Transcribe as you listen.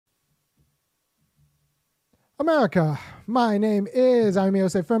America, my name is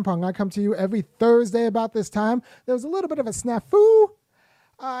Mimesis Frimpong. I come to you every Thursday about this time. There was a little bit of a snafu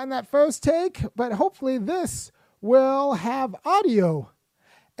in that first take, but hopefully this will have audio.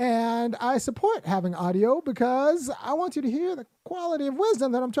 And I support having audio because I want you to hear the quality of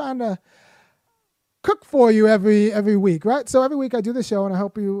wisdom that I'm trying to cook for you every week, right? So every week I do the show, and I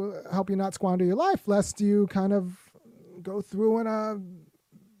help you not squander your life, lest you kind of go through in a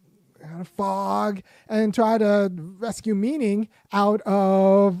fog and try to rescue meaning out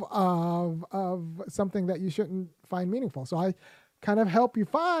of something that you shouldn't find meaningful. So I kind of help you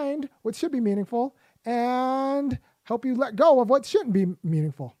find what should be meaningful and help you let go of what shouldn't be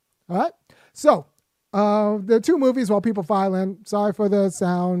meaningful. All right. So there are two movies while people file in. Sorry for the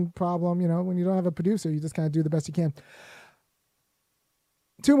sound problem. You know, when you don't have a producer, you just kind of do the best you can.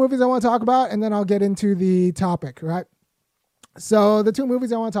 Two movies I want to talk about, and then I'll get into the topic, right? So the two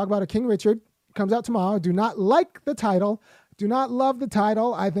movies I want to talk about are King Richard, comes out tomorrow. Do not like the title. Do not love the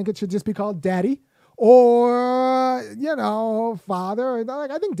title. I think it should just be called Daddy or, Father.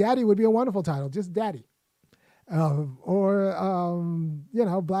 I think Daddy would be a wonderful title, just Daddy. Black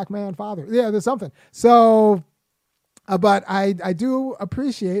Man Father. Yeah, there's something. So, but I do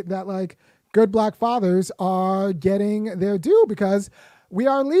appreciate that, good black fathers are getting their due because we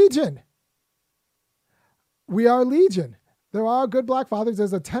are legion. We are legion. There are good black fathers.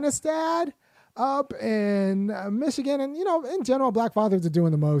 There's a tennis dad up in Michigan. And, in general, black fathers are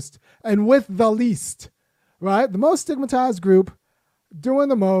doing the most and with the least, right? The most stigmatized group doing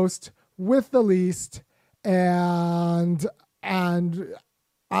the most with the least. And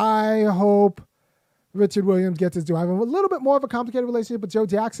I hope Richard Williams gets his due. I have a little bit more of a complicated relationship with Joe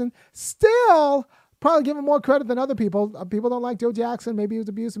Jackson. Still, probably give him more credit than other people. People don't like Joe Jackson. Maybe he was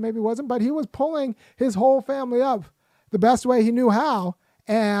abusive, maybe he wasn't. But he was pulling his whole family up the best way he knew how,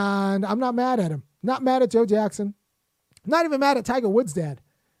 and I'm not mad at him. Not mad at Joe Jackson. Not even mad at Tiger Woods' dad.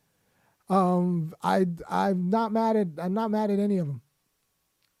 I'm not mad at any of them.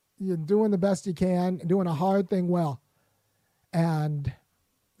 You're doing the best you can, doing a hard thing well, and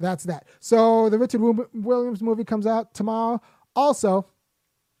that's that. So the Richard Williams movie comes out tomorrow. Also,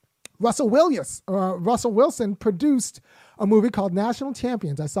 Russell Wilson produced a movie called National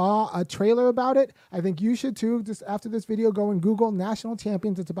Champions. I saw a trailer about it. I think you should too. Just after this video, go and Google National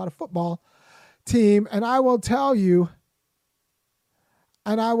Champions. It's about a football team. And I will tell you, as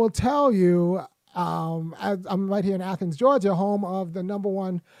I'm right here in Athens, Georgia, home of the number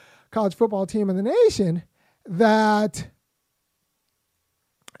one college football team in the nation, that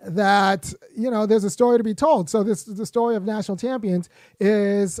there's a story to be told. So the story of National Champions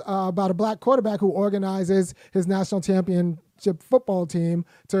is about a black quarterback who organizes his national championship football team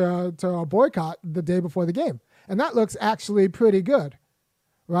to boycott the day before the game. And that looks actually pretty good,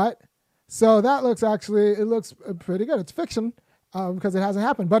 right? So it looks pretty good. It's fiction because it hasn't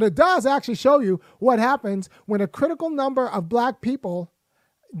happened. But it does actually show you what happens when a critical number of black people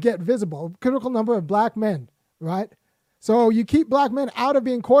get visible, critical number of black men, right? So you keep black men out of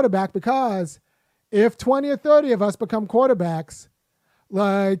being quarterback because if 20 or 30 of us become quarterbacks,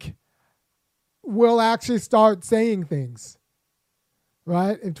 we'll actually start saying things,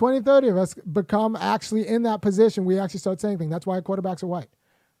 right? If 20, 30 of us become actually in that position, we actually start saying things. That's why quarterbacks are white.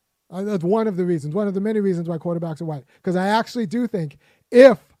 That's one of the reasons, one of the many reasons why quarterbacks are white. Because I actually do think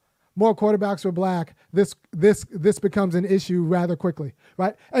if more quarterbacks were black, this becomes an issue rather quickly,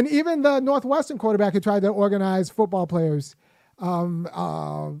 right? And even the Northwestern quarterback who tried to organize football players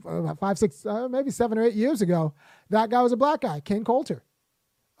about 5, 6, maybe 7 or 8 years ago, that guy was a black guy, Ken Coulter.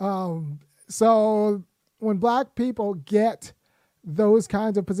 So when black people get those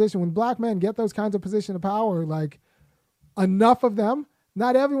kinds of positions, when black men get those kinds of position of power, enough of them,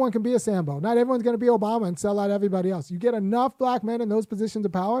 not everyone can be a Sambo. Not everyone's going to be Obama and sell out everybody else. You get enough black men in those positions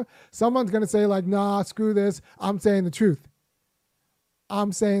of power, someone's going to say nah, screw this. I'm saying the truth.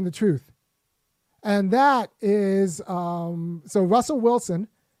 I'm saying the truth. And that is, so Russell Wilson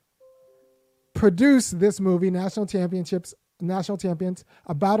produced this movie, National Champions,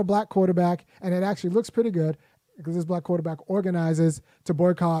 about a black quarterback, and it actually looks pretty good because this black quarterback organizes to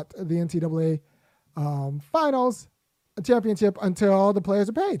boycott the NCAA finals, a championship, until the players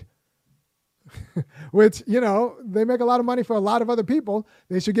are paid. Which, they make a lot of money for a lot of other people.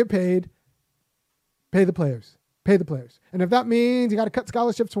 They should get paid. Pay the players. Pay the players. And if that means you got to cut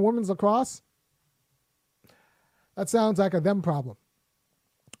scholarships for women's lacrosse, that sounds like a them problem.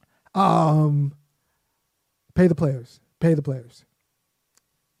 Pay the players. Pay the players.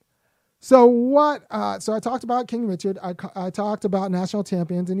 So so I talked about King Richard. I talked about National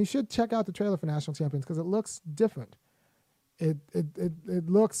Champions, and you should check out the trailer for National Champions because it looks different. It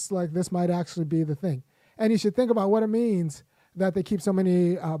looks like this might actually be the thing. And you should think about what it means that they keep so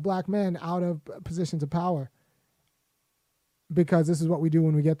many black men out of positions of power, because this is what we do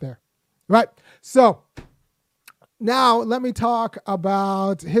when we get there. Right? So now let me talk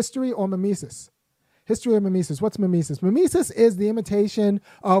about history or mimesis. History or mimesis. What's mimesis? Mimesis is the imitation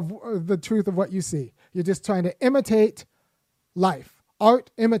of the truth of what you see. You're just trying to imitate life.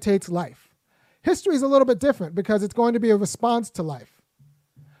 Art imitates life. History is a little bit different because it's going to be a response to life.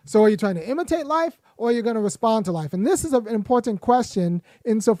 So are you trying to imitate life, or are you going to respond to life? And this is an important question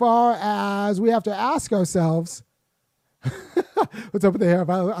insofar as we have to ask ourselves, what's up with the hair?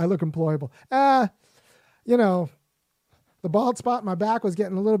 I look employable. You know, the bald spot in my back was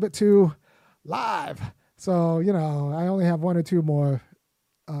getting a little bit too live. So, you know, I only have one or two more,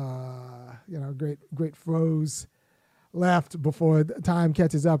 great froze left before time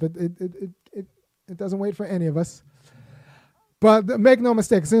catches up. It doesn't wait for any of us. But make no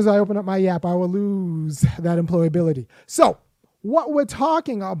mistake, as soon as I open up my yap, I will lose that employability. So what we're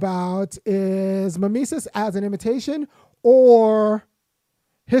talking about is mimesis as an imitation, or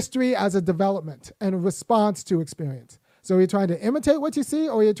history as a development and a response to experience. So you're trying to imitate what you see,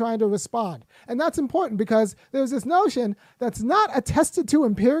 or you're trying to respond. And that's important because there's this notion that's not attested to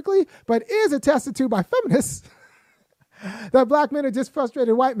empirically, but is attested to by feminists, that black men are just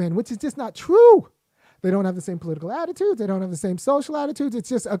frustrated white men, which is just not true. They don't have the same political attitudes. They don't have the same social attitudes. It's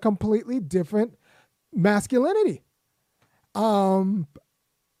just a completely different masculinity. And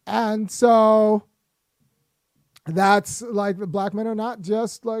so that's like the black men are not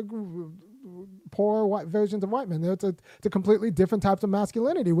just like poor white versions of white men. They're to completely different types of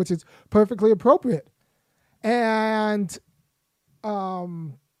masculinity, which is perfectly appropriate. And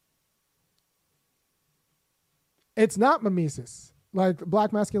it's not mimesis. Like,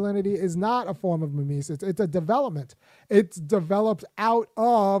 black masculinity is not a form of mimesis. It's a development. It's developed out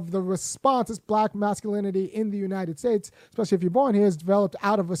of the response. It's black masculinity in the United States, especially if you're born here, is developed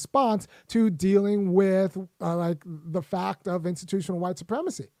out of response to dealing with like the fact of institutional white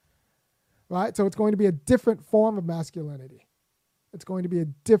supremacy, right? So it's going to be a different form of masculinity. It's going to be a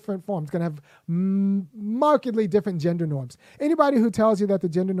different form. It's going to have markedly different gender norms. Anybody who tells you that the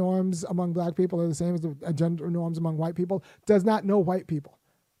gender norms among black people are the same as the gender norms among white people does not know white people,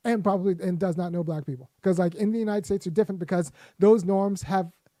 and does not know black people. Because like in the United States are different because those norms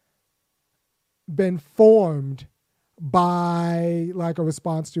have been formed by like a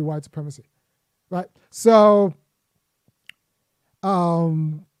response to white supremacy, right? So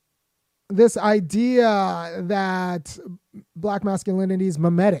this idea that black masculinity is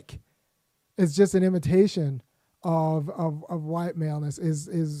mimetic, is just an imitation of white maleness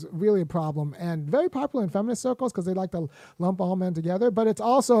is really a problem, and very popular in feminist circles because they like to lump all men together. But it's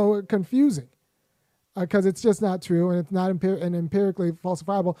also confusing because it's just not true, and it's not empirically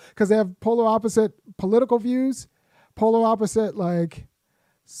falsifiable because they have polar opposite political views, polar opposite like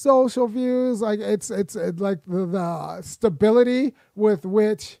social views. Like it's like the stability with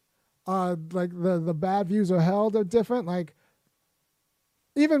which like the bad views are held are different. Like,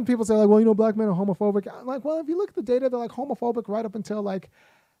 even people say like, well, you know, black men are homophobic. I'm like, well, if you look at the data, they're like homophobic right up until like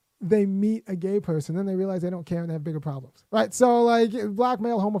they meet a gay person, then they realize they don't care and they have bigger problems, right? So like, black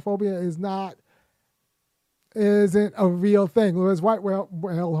male homophobia isn't a real thing, whereas white male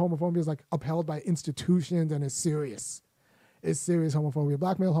homophobia is like upheld by institutions and is serious. It's serious homophobia.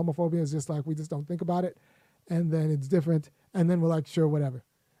 Black male homophobia is just like, we just don't think about it, and then it's different, and then we're like, sure, whatever.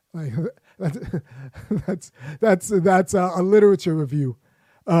 Like, that's a literature review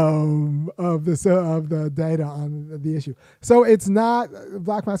of the data on the issue. So it's not,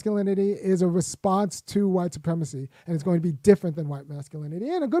 black masculinity is a response to white supremacy, and it's going to be different than white masculinity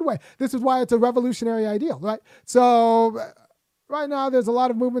in a good way. This is why it's a revolutionary ideal, right? So right now there's a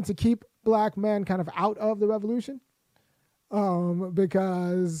lot of movement to keep black men kind of out of the revolution,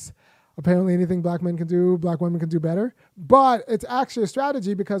 because apparently anything black men can do, black women can do better. But it's actually a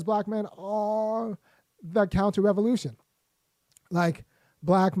strategy because black men are the counter-revolution. Like,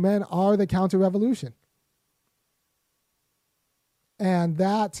 black men are the counter-revolution. And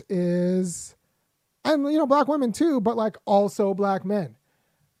that is, and you know, black women too, but like also black men.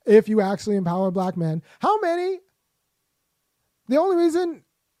 If you actually empower black men, the only reason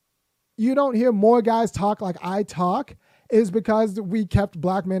you don't hear more guys talk like I talk is because we kept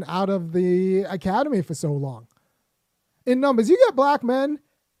black men out of the academy for so long. In numbers, you get black men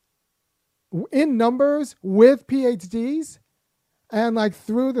in numbers with PhDs and like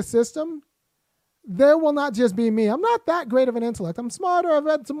through the system, there will not just be me. I'm not that great of an intellect. I'm smarter. I've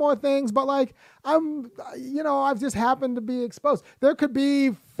read some more things, but like I've just happened to be exposed. There could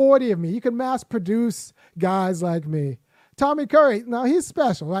be 40 of me. You could mass produce guys like me Tommy Curry. Now, he's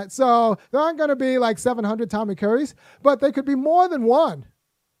special, right? So there aren't going to be like 700 Tommy Currys, but they could be more than one.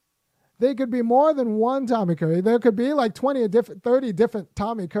 They could be more than one Tommy Curry. There could be like 20 or 30 different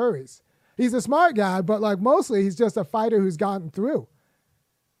Tommy Currys. He's a smart guy, but like mostly he's just a fighter who's gotten through,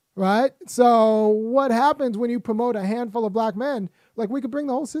 right? So what happens when you promote a handful of black men? Like, we could bring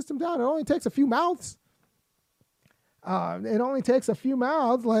the whole system down. It only takes a few mouths. It only takes a few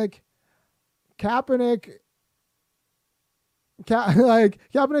mouths. Like Kaepernick's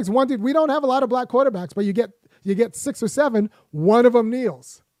one dude. We don't have a lot of black quarterbacks, but you get 6 or 7. One of them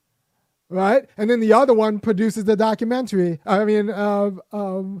kneels, right? And then the other one produces the documentary.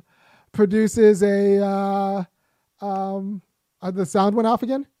 Produces a. The sound went off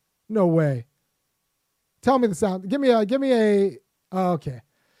again? No way. Tell me the sound. Give me a. Okay.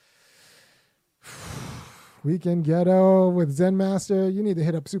 Weekend Ghetto with Zen Master. You need to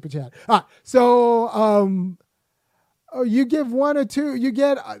hit up Super Chat. So you give one or two, you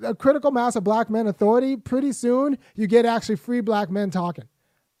get a critical mass of black men authority. Pretty soon, you get actually free black men talking.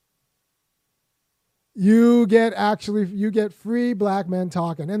 You get free black men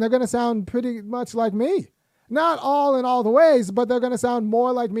talking, and they're going to sound pretty much like me. Not all in all the ways, but they're going to sound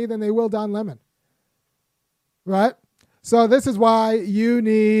more like me than they will Don Lemon. Right? So this is why you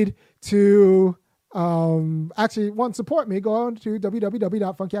need to support me. Go on to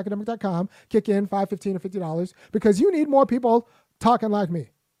www.funkyacademic.com, kick in $5, $15, or $50, because you need more people talking like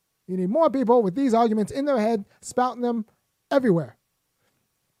me. You need more people with these arguments in their head, spouting them everywhere.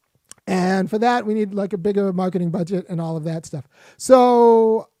 And for that, we need like a bigger marketing budget and all of that stuff.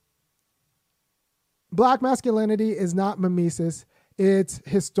 So black masculinity is not mimesis. It's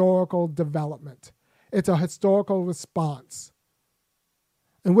historical development. It's a historical response,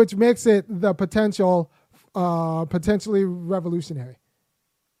 and which makes it the potentially revolutionary.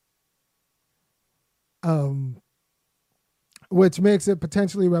 Which makes it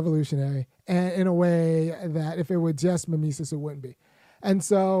potentially revolutionary, and in a way that if it were just mimesis, it wouldn't be. And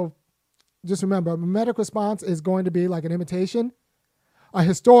so just remember, a mimetic response is going to be like an imitation. A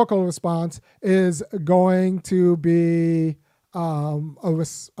historical response is going to be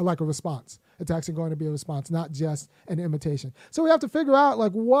like a response. It's actually going to be a response, not just an imitation. So we have to figure out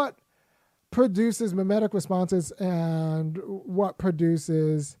like what produces mimetic responses and what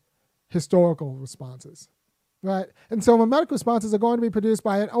produces historical responses, right? And so mimetic responses are going to be produced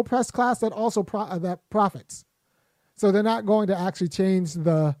by an oppressed class that also that profits. So they're not going to actually change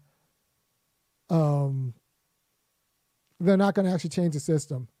the they're not going to actually change the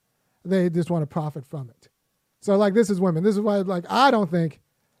system. They just want to profit from it. So like, this is women. This is why, like, I don't think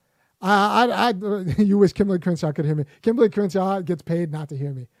you wish Kimberly Crenshaw could hear me. Kimberly Crenshaw gets paid not to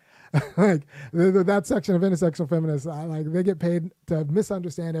hear me. Like that section of intersectional feminists, they get paid to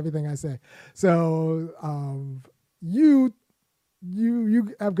misunderstand everything I say. So you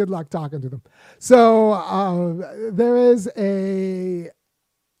have good luck talking to them. So there is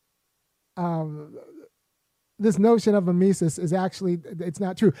this notion of mimesis is actually, it's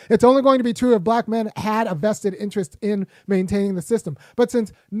not true. It's only going to be true if black men had a vested interest in maintaining the system. But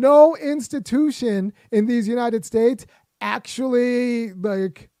since no institution in these United States actually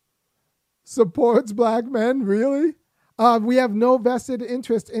supports black men, really, we have no vested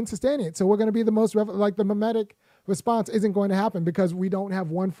interest in sustaining it. So we're going to be the most, the mimetic response isn't going to happen because we don't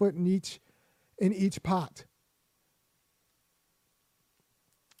have one foot in each pot.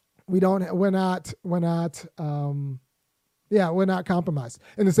 We're not compromised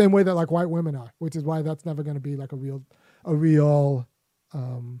in the same way that like white women are, which is why that's never going to be like a real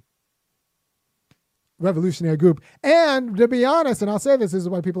revolutionary group. And to be honest, and I'll say this is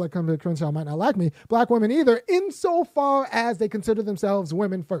why people like come to Crenshaw might not like me, black women either, insofar as they consider themselves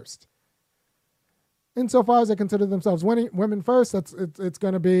women first. Insofar as they consider themselves women first, it's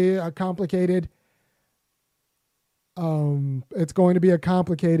going to be a complicated. It's going to be a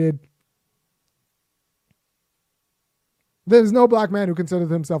complicated. There's no black man who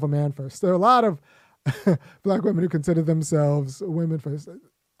considers himself a man first. There are a lot of black women who consider themselves women first,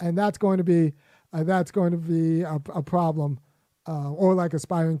 and that's going to be a problem, or like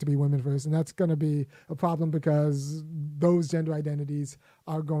aspiring to be women first, and that's going to be a problem because those gender identities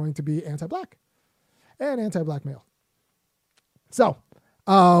are going to be anti-black and anti-black male. So.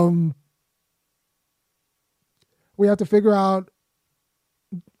 We have to figure out,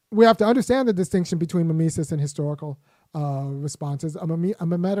 we have to understand the distinction between mimesis and historical responses. A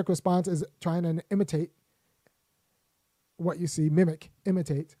mimetic response is trying to imitate what you see,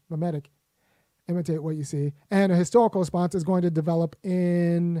 imitate what you see. And a historical response is going to develop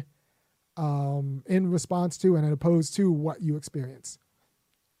in response to and opposed to what you experience,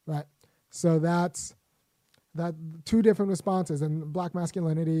 right? So that's That two different responses, and black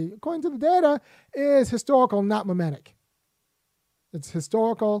masculinity, according to the data, is historical, not mimetic. It's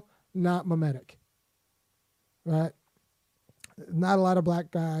historical, not mimetic. Right? Not a lot of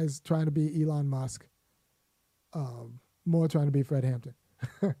black guys trying to be Elon Musk. More trying to be Fred Hampton.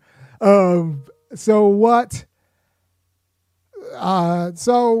 So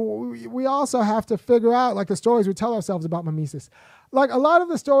we also have to figure out, like, the stories we tell ourselves about mimesis. Like, a lot of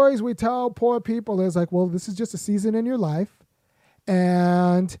the stories we tell poor people is like, well, this is just a season in your life.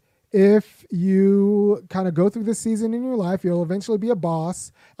 And if you kind of go through this season in your life, you'll eventually be a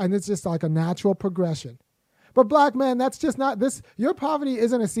boss. And it's just like a natural progression. But black men, that's just not this. Your poverty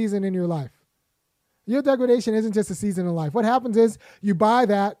isn't a season in your life. Your degradation isn't just a season in life. What happens is you buy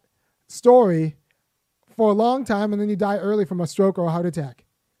that story for a long time and then you die early from a stroke or a heart attack.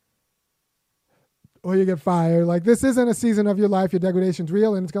 Or you get fired. Like, this isn't a season of your life. Your degradation's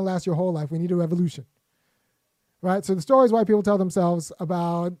real and it's going to last your whole life. We need a revolution. Right? So the stories why people tell themselves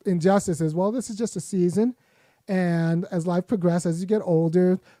about injustice is, well, this is just a season. And as life progresses, as you get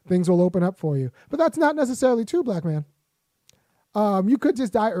older, things will open up for you. But that's not necessarily true, black man. You could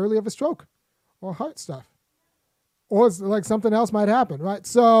just die early of a stroke or heart stuff. Or it's like something else might happen, right?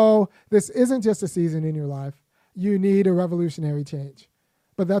 So this isn't just a season in your life. You need a revolutionary change.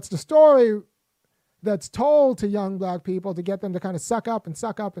 But that's the story that's told to young black people to get them to kind of suck up and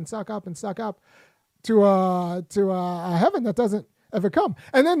suck up and suck up and suck up to a heaven that doesn't ever come.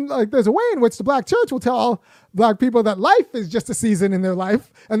 And then, like, there's a way in which the black church will tell black people that life is just a season in their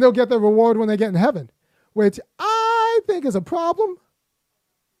life and they'll get their reward when they get in heaven, which I think is a problem.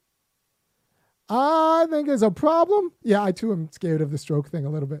 Yeah, I too am scared of the stroke thing a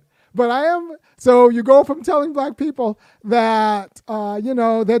little bit. But I am. So you go from telling black people that,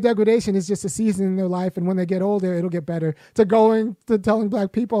 their degradation is just a season in their life and when they get older, it'll get better, to going to telling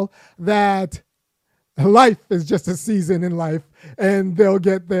black people that life is just a season in life and they'll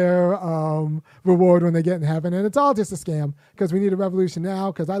get their reward when they get in heaven. And it's all just a scam because we need a revolution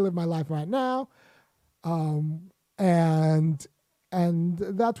now because I live my life right now. And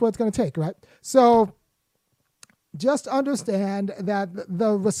that's what it's going to take, right? So just understand that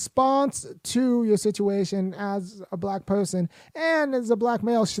the response to your situation as a black person and as a black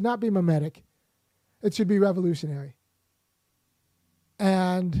male should not be mimetic. It should be revolutionary.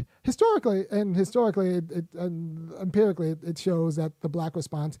 And empirically, it shows that the black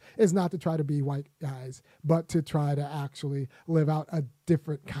response is not to try to be white guys, but to try to actually live out a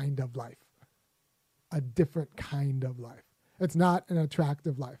different kind of life. A different kind of life. It's not an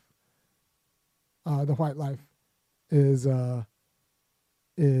attractive life. The white life is a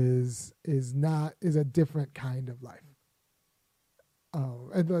different kind of life.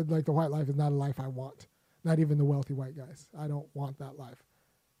 Like the white life is not a life I want. Not even the wealthy white guys. I don't want that life.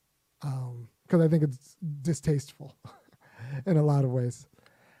 Because I think it's distasteful in a lot of ways.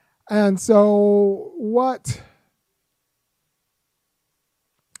 And so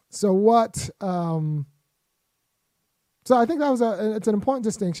I think it's an important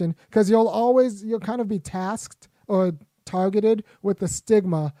distinction because you'll kind of be tasked or targeted with the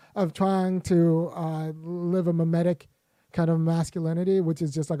stigma of trying to live a mimetic kind of masculinity, which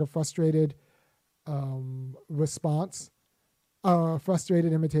is just like a frustrated response,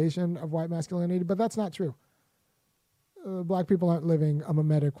 frustrated imitation of white masculinity, but that's not true. Black people aren't living a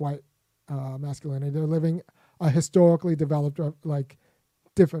mimetic white masculinity. They're living a historically developed, like,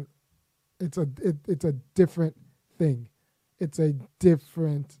 different. It's a different thing. It's a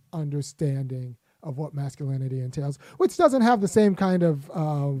different understanding of what masculinity entails, which doesn't have the same kind of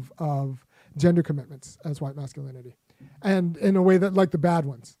gender commitments as white masculinity. And in a way that, like the bad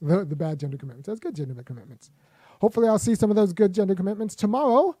ones, the bad gender commitments, that's good gender commitments. Hopefully I'll see some of those good gender commitments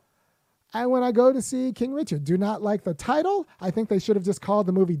tomorrow. And when I go to see King Richard, do not like the title. I think they should have just called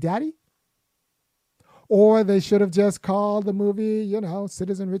the movie Daddy. Or they should have just called the movie,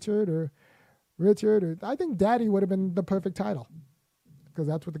 Citizen Richard or Richard. Or I think Daddy would have been the perfect title. Because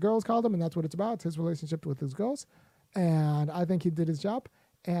that's what the girls called him and that's what it's about. It's his relationship with his girls. And I think he did his job.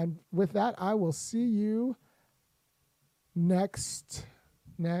 And with that, I will see you next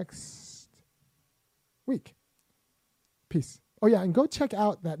week. Peace. Oh yeah, and go check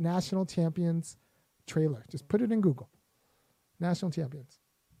out that National Champions trailer. Just put it in Google. National Champions.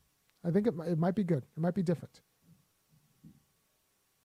 I think it might be good. It might be different.